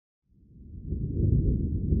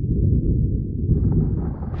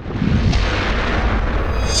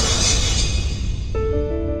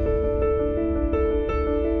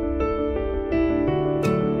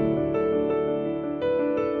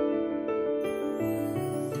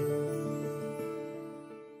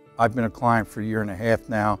I've been a client for a year and a half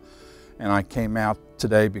now, and I came out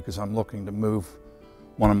today because I'm looking to move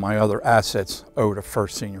one of my other assets over to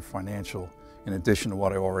First Senior Financial in addition to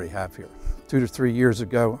what I already have here. 2 to 3 years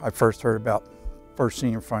ago, I first heard about First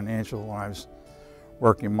Senior Financial when I was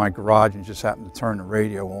working in my garage and just happened to turn the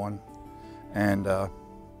radio on, and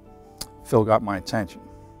Phil got my attention.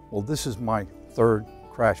 Well, this is my third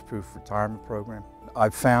crash-proof retirement program.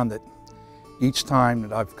 I've found that each time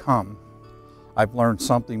that I've come, I've learned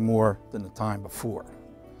something more than the time before.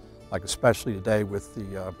 Like especially today with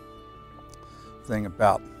the thing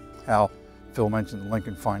about how Phil mentioned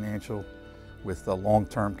Lincoln Financial with the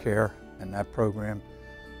long-term care and that program.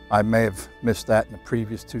 I may have missed that in the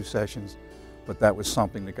previous 2 sessions, but that was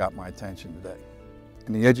something that got my attention today.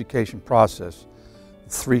 In the education process, the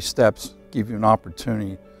 3 steps give you an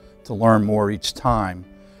opportunity to learn more each time,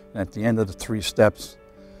 and at the end of the 3 steps,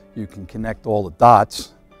 you can connect all the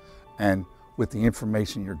dots, and with the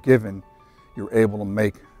information you're given, you're able to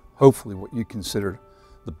make hopefully what you consider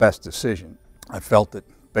the best decision. I felt that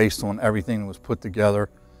based on everything that was put together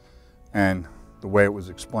and the way it was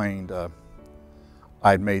explained, I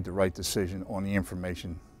had made the right decision on the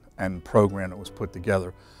information and program that was put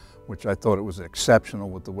together, which I thought it was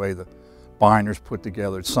exceptional with the way the bynars put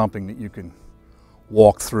together. It's something that you can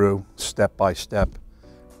walk through step by step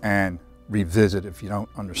and revisit if you don't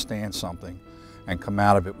understand something and come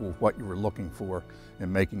out of it with what you were looking for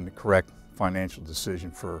in making the correct financial decision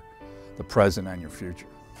for the present and your future.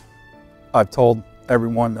 I've told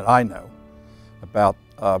everyone that I know about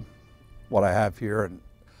what I have here, and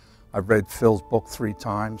I've read Phil's book 3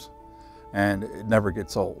 times, and it never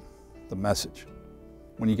gets old, the message.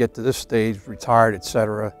 When you get to this stage, retired,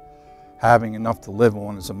 etc., having enough to live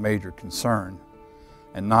on is a major concern,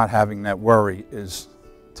 and not having that worry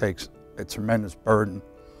takes a tremendous burden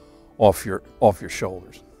off your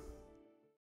shoulders.